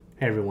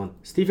Hey everyone,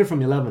 Steve here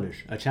from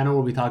 11ish, a channel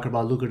where we talk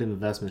about lucrative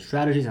investment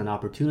strategies and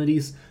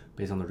opportunities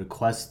based on the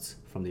requests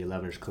from the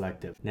 11ish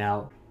collective.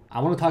 Now,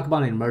 I want to talk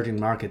about an emerging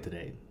market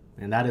today,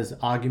 and that is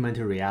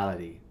augmented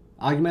reality.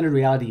 Augmented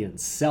reality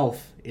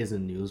itself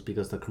isn't news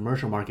because the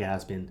commercial market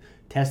has been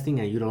testing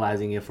and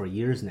utilizing it for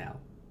years now.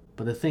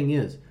 But the thing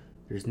is,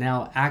 there's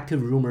now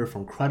active rumor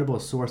from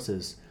credible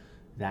sources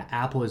that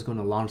Apple is going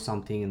to launch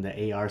something in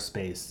the AR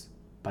space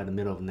by the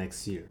middle of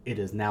next year. It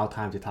is now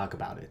time to talk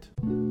about it.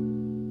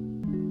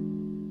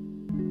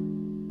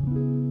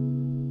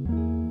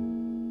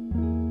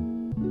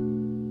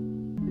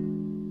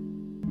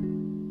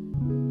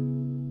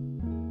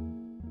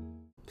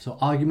 So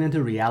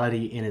augmented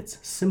reality in its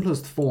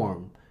simplest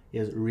form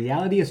is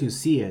reality as you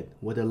see it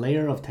with a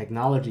layer of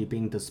technology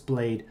being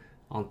displayed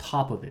on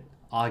top of it,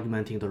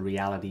 augmenting the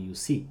reality you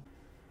see.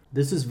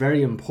 This is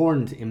very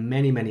important in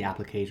many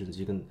applications.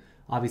 You can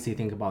obviously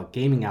think about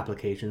gaming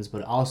applications,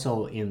 but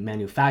also in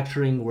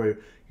manufacturing where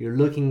you're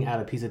looking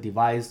at a piece of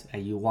device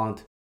and you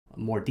want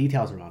more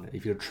details around it.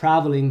 If you're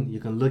traveling,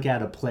 you can look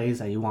at a place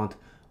and you want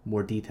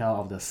more detail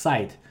of the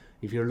site.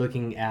 If you're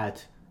looking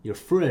at your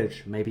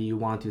fridge, maybe you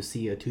want to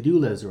see a to-do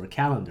list or a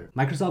calendar.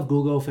 Microsoft,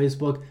 Google,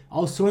 Facebook,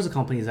 all sorts of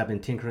companies have been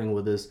tinkering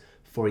with this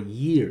for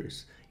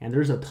years. And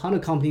there's a ton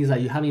of companies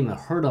that you haven't even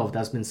heard of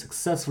that's been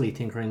successfully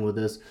tinkering with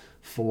this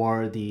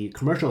for the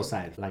commercial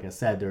side. Like I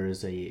said, there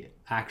is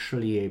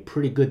actually a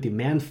pretty good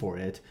demand for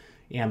it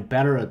and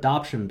better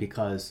adoption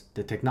because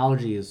the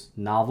technology is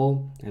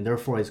novel and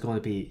therefore it's going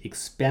to be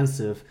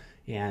expensive.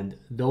 And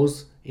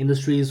those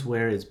industries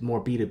where it's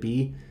more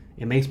B2B,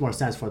 it makes more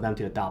sense for them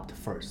to adopt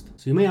first.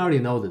 So you may already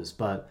know this,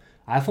 but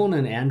iPhone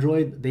and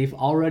Android, they've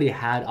already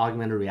had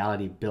augmented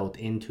reality built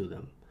into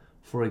them.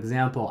 For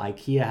example,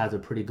 IKEA has a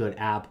pretty good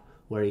app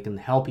where it can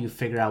help you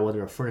figure out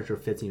whether a furniture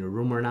fits in your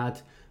room or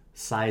not,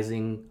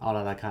 sizing, all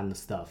of that kind of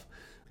stuff.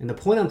 And the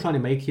point I'm trying to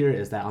make here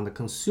is that on the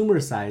consumer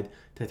side,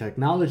 the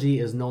technology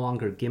is no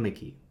longer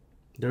gimmicky.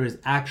 There is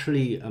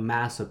actually a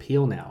mass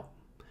appeal now.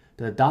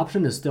 The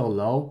adoption is still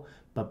low,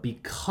 but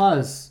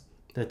because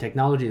the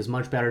technology is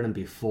much better than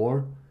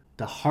before,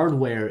 the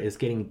hardware is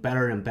getting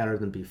better and better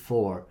than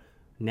before.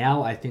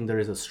 Now I think there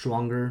is a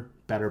stronger,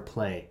 better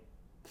play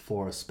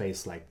for a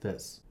space like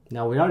this.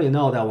 Now we already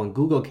know that when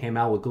Google came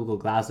out with Google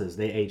Glasses,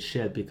 they ate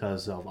shit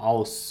because of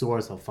all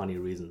sorts of funny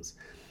reasons.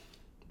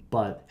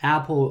 But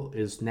Apple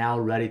is now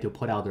ready to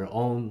put out their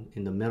own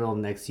in the middle of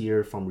next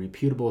year from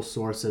reputable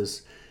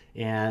sources.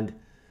 And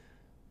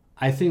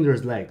I think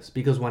there's legs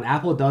because when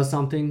Apple does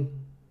something,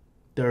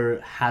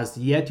 there has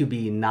yet to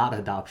be not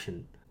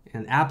adoption.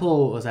 And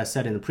Apple, as I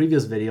said in the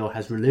previous video,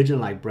 has religion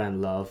like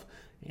brand love.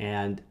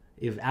 And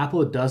if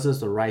Apple does this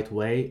the right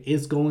way,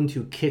 it's going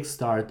to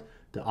kickstart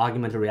the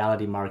augmented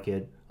reality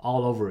market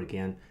all over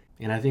again.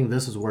 And I think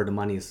this is where the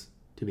money is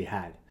to be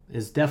had.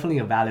 It's definitely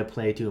a valid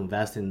play to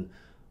invest in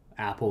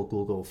Apple,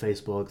 Google,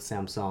 Facebook,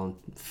 Samsung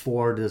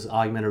for this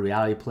augmented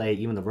reality play,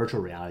 even the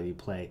virtual reality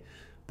play.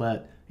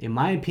 But in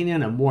my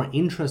opinion, a more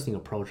interesting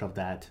approach of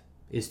that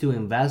is to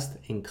invest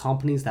in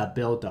companies that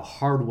build the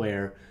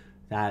hardware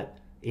that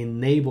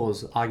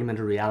enables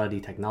augmented reality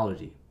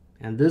technology.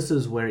 And this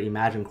is where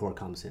ImagineCore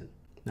comes in.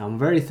 Now, I'm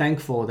very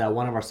thankful that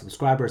one of our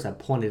subscribers had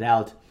pointed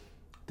out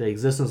the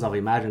existence of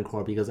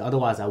ImagineCore because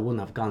otherwise I wouldn't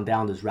have gone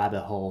down this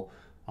rabbit hole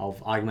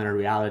of augmented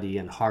reality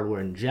and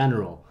hardware in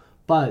general.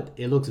 But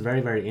it looks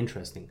very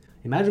interesting.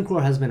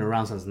 ImagineCore has been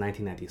around since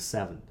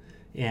 1997.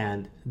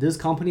 And this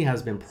company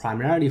has been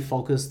primarily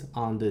focused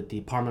on the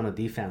Department of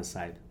Defense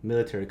side,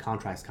 military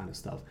contracts kind of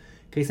stuff.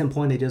 Case in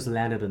point, they just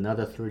landed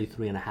another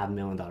 $33.5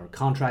 million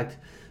contract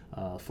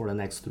for the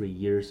next 3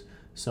 years.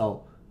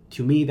 So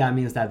to me, that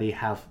means that they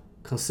have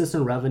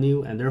consistent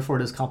revenue and therefore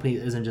this company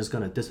isn't just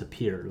going to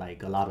disappear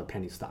like a lot of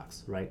penny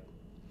stocks, right?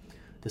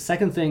 The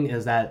second thing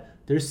is that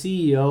their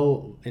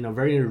CEO in a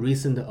very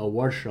recent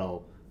award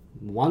show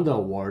won the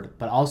award,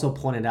 but also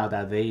pointed out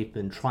that they've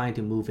been trying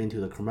to move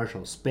into the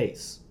commercial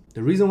space.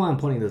 The reason why I'm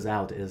pointing this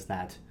out is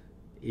that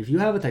if you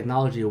have a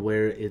technology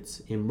where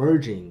it's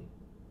emerging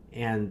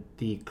and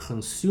the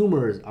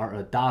consumers are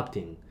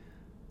adopting,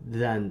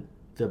 then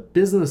the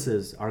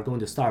businesses are going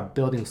to start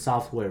building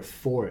software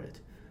for it.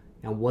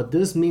 And what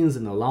this means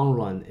in the long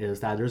run is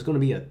that there's going to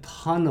be a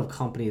ton of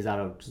companies that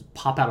will just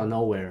pop out of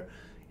nowhere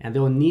and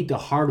they'll need the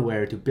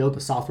hardware to build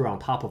the software on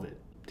top of it.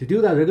 To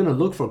do that, they're going to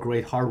look for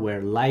great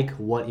hardware like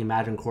what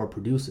ImagineCore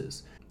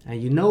produces. And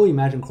you know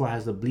ImagineCore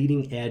has the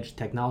bleeding edge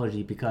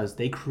technology because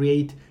they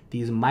create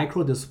these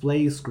micro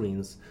display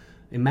screens.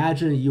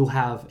 Imagine you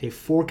have a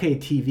 4K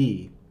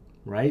TV,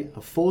 right?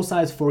 A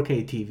full-size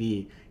 4K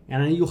TV,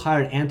 and then you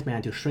hire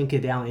Ant-Man to shrink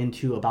it down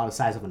into about the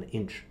size of an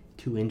inch,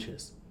 2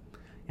 inches.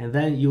 And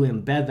then you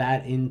embed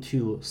that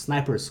into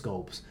sniper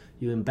scopes.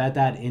 You embed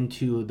that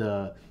into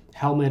the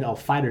helmet of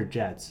fighter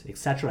jets,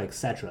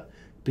 etc.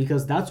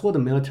 Because that's what the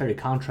military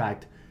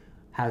contract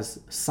has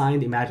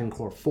signed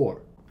ImagineCore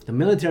for. The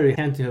military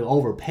tend to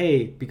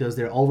overpay because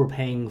they're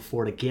overpaying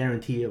for the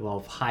guarantee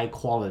of high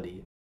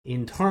quality.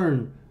 In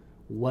turn,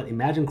 what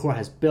ImagineCore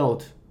has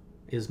built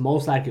is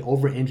most likely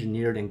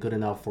over-engineered and good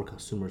enough for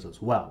consumers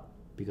as well.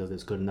 because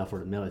it's good enough for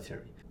the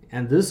military.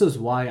 And this is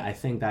why I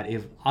think that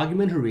if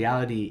augmented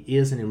reality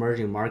is an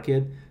emerging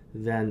market,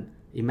 then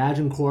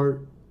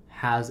ImagineCore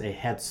has a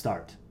head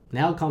start.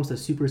 Now comes the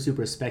super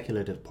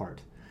speculative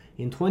part.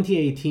 In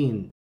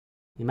 2018,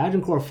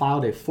 ImagineCore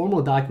filed a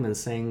formal document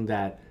saying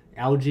that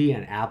LG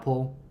and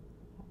Apple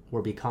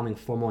were becoming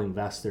formal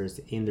investors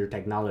in their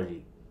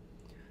technology.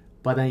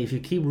 But then if you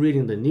keep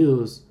reading the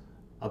news,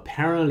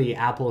 apparently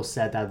Apple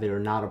said that they are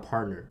not a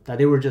partner, that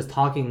they were just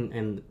talking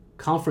in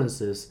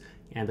conferences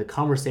and the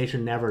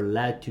conversation never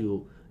led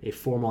to a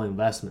formal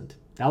investment.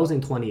 That was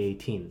in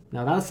 2018.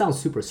 Now that sounds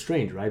super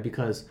strange, right?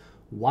 Because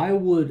why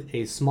would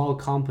a small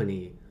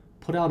company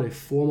put out a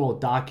formal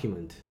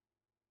document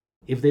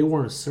if they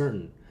weren't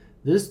certain?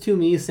 This to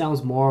me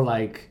sounds more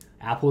like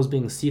Apple's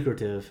being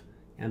secretive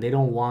and they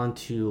don't want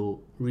to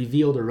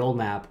reveal the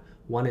roadmap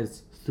when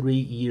it's 3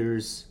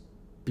 years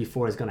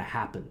before it's gonna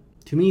happen.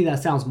 To me,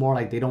 that sounds more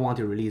like they don't want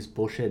to release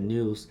bullshit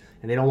news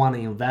and they don't want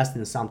to invest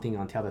in something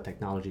until the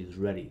technology is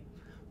ready.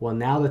 Well,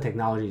 now the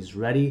technology is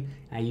ready,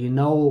 and you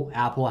know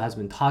Apple has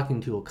been talking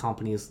to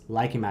companies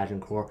like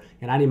ImagineCore,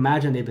 and I'd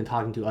imagine they've been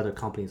talking to other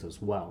companies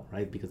as well,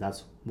 right? Because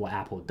that's what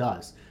Apple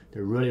does.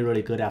 They're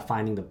really good at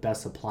finding the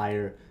best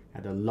supplier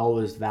at the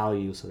lowest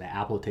value so that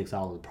Apple takes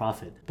all the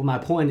profit. But my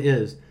point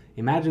is,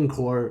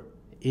 ImagineCore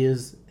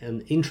is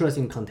an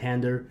interesting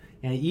contender,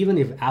 and even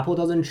if Apple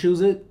doesn't choose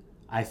it,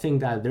 I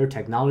think that their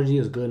technology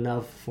is good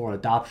enough for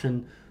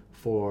adoption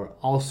for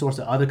all sorts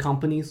of other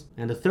companies.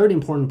 And the third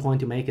important point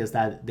to make is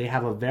that they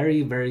have a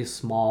very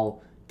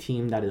small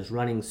team that is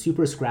running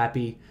super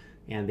scrappy,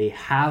 and they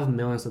have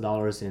millions of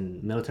dollars in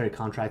military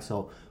contracts.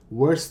 So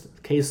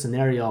worst case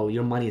scenario,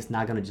 your money is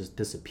not going to just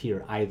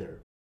disappear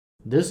either.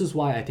 This is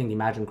why I think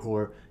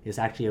ImagineCore is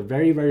actually a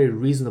very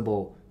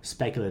reasonable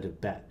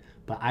speculative bet.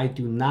 But I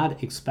do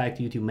not expect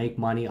you to make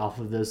money off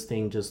of this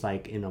thing just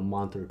like in a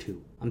month or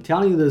two. I'm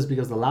telling you this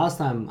because the last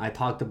time I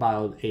talked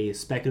about a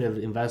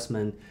speculative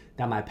investment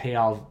that might pay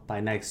off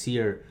by next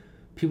year,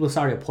 people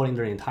started putting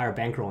their entire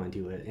bankroll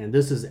into it. And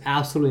this is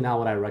absolutely not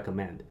what I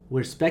recommend.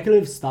 Where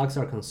speculative stocks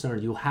are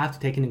concerned, you have to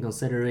take into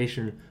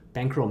consideration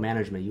bankroll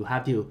management. You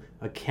have to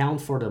account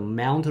for the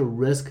amount of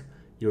risk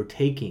you're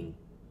taking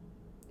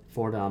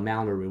for the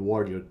amount of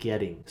reward you're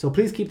getting. So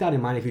please keep that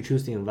in mind if you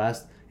choose to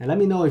invest. And let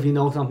me know if you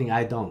know something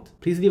I don't.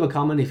 Please leave a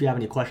comment if you have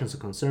any questions or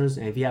concerns.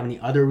 And if you have any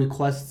other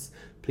requests,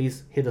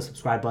 please hit the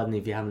subscribe button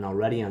if you haven't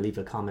already and leave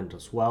a comment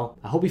as well.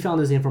 I hope you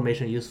found this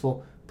information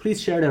useful.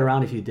 Please share it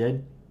around if you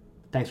did.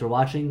 Thanks for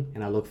watching,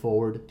 and I look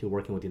forward to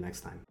working with you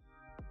next time.